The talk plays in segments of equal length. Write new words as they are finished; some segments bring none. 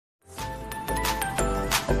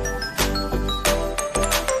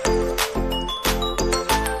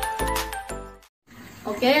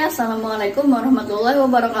Okay, assalamualaikum warahmatullahi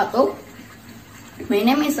wabarakatuh. My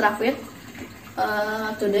name is Rafid.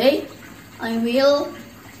 Today I will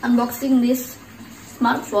unboxing this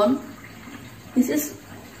smartphone. This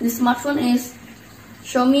smartphone is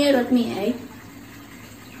Xiaomi Redmi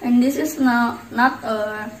 8, and this is not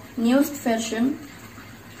a newest version,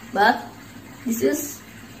 but this is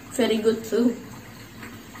very good too.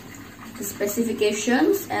 The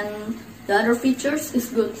specifications and the other features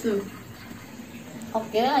is good too.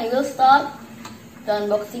 Okay, I will start the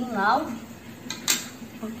unboxing now.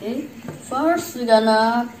 Okay, first we're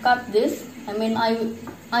gonna cut this. I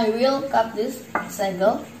will cut this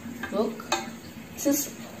segel. Look, this is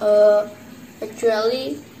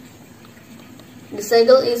actually the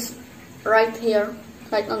segel is right here,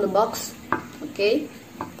 right on the box. Okay,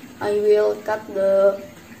 I will cut the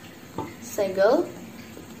segel.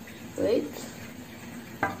 Wait.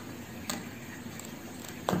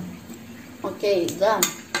 Okay, done.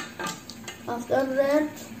 After that,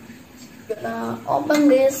 gonna open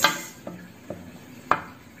this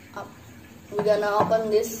up. We're gonna open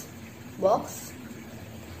this box.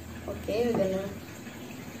 Okay,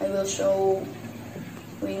 I will show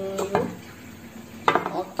you.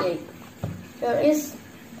 Okay, there is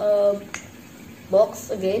a box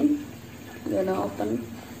again. We're gonna open.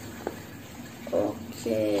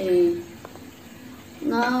 Okay,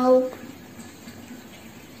 now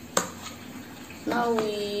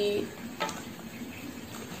we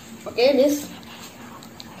this.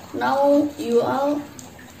 Now you all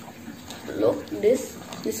look this.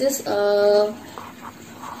 This is a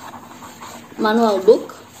manual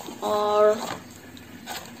book or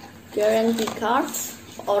guarantee cards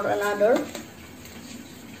or another.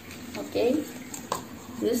 Okay,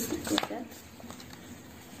 this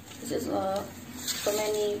is so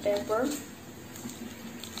many paper.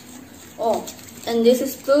 Oh, and this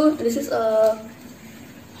is a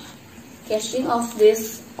casing of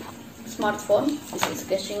this smartphone. This is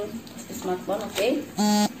casing of the smartphone. Okay,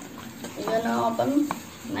 we're gonna open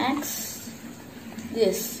next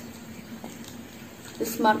this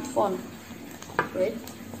smartphone. Wait.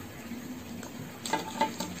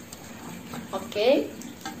 Okay.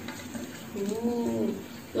 Ooh,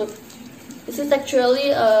 look, this is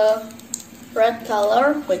actually a red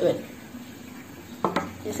color. Wait.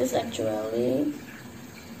 This is actually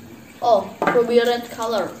ruby red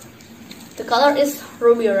color. The color is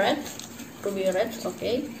ruby red.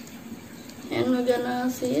 Okay, and we're gonna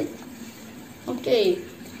see it. Okay,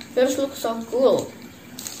 first looks so cool.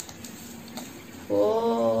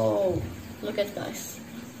 Whoa, look at guys.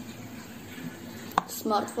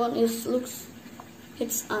 Smartphone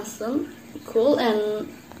it's awesome, cool, and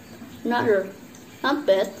not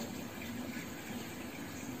bad.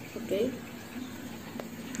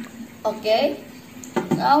 Okay,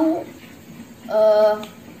 now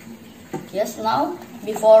now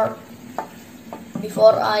before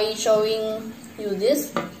I showing you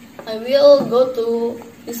this, I will go to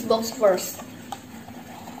this box first.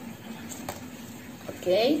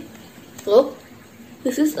 Okay, look,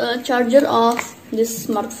 this is a charger of this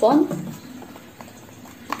smartphone.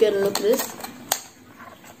 You can look this.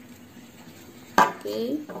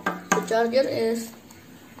 Okay, the charger is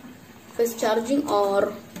fast charging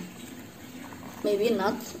or maybe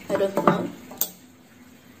not, I don't know.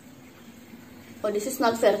 Oh, this is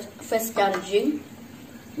not fast charging,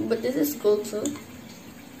 but this is cool too.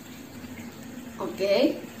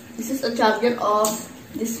 Okay, this is a charger of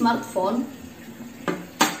this smartphone.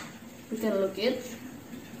 You can look it.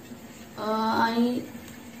 I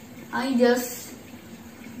just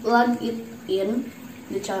plug it in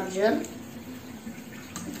the charger.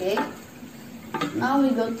 Okay, now we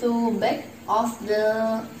go to back of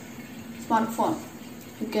the smartphone.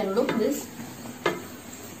 You can look this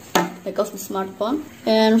back of the smartphone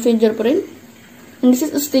and fingerprint, and this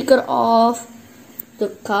is a sticker of the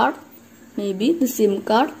card, maybe the SIM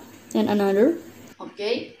card and another.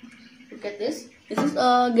 Okay, look at this. This is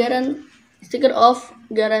a sticker of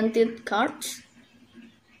guaranteed cards.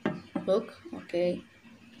 Look. Okay,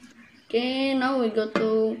 now we go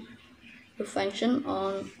to the function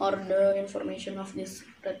on or the information of this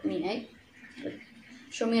Redmi 8.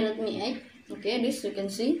 Xiaomi Redmi 8. Okay, this you can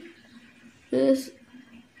see. This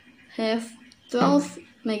have 12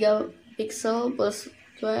 megapixel plus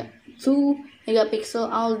 2 megapixel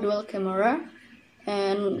all dual camera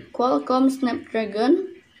and Qualcomm Snapdragon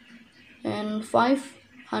and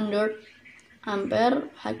 500 ampere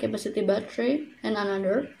high capacity battery and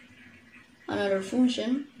another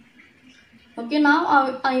function. Okay,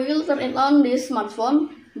 now I will turn it on this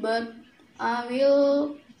smartphone, but I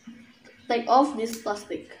will take off this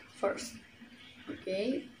plastic first.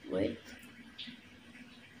 Okay, wait.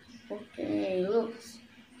 Okay, looks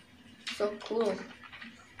so cool.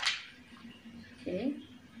 Okay,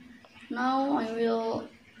 now I will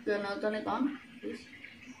gonna turn it on.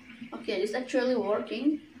 Okay, it's actually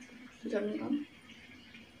working. Turn it on.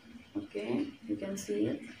 Okay, you can see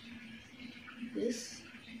it. This.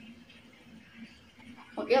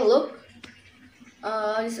 Okay, look.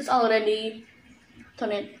 This is already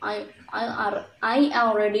turn it. I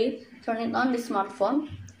already turn it on the smartphone,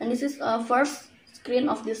 and this is first screen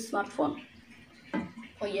of this smartphone.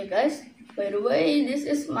 Oh yeah, guys. By the way, this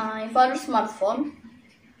is my father's smartphone.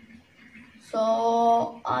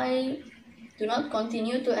 So I do not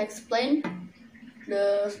continue to explain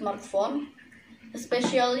the smartphone,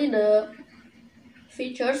 especially the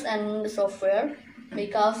features and the software,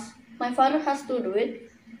 because my father has to do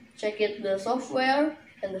it, check it the software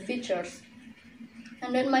and the features,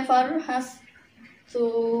 and then my father has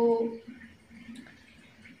to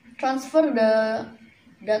transfer the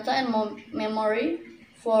data and memory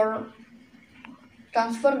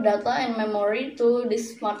to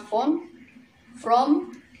this smartphone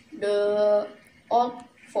from the old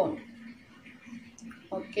phone.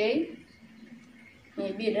 Okay,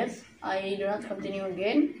 maybe that's I do not continue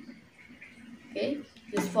again. Okay,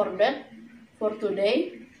 just for that for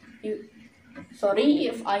today. Sorry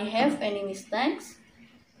if I have any mistakes.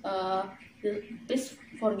 Please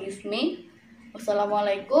forgive me.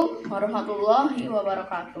 Wassalamualaikum warahmatullahi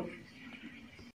wabarakatuh.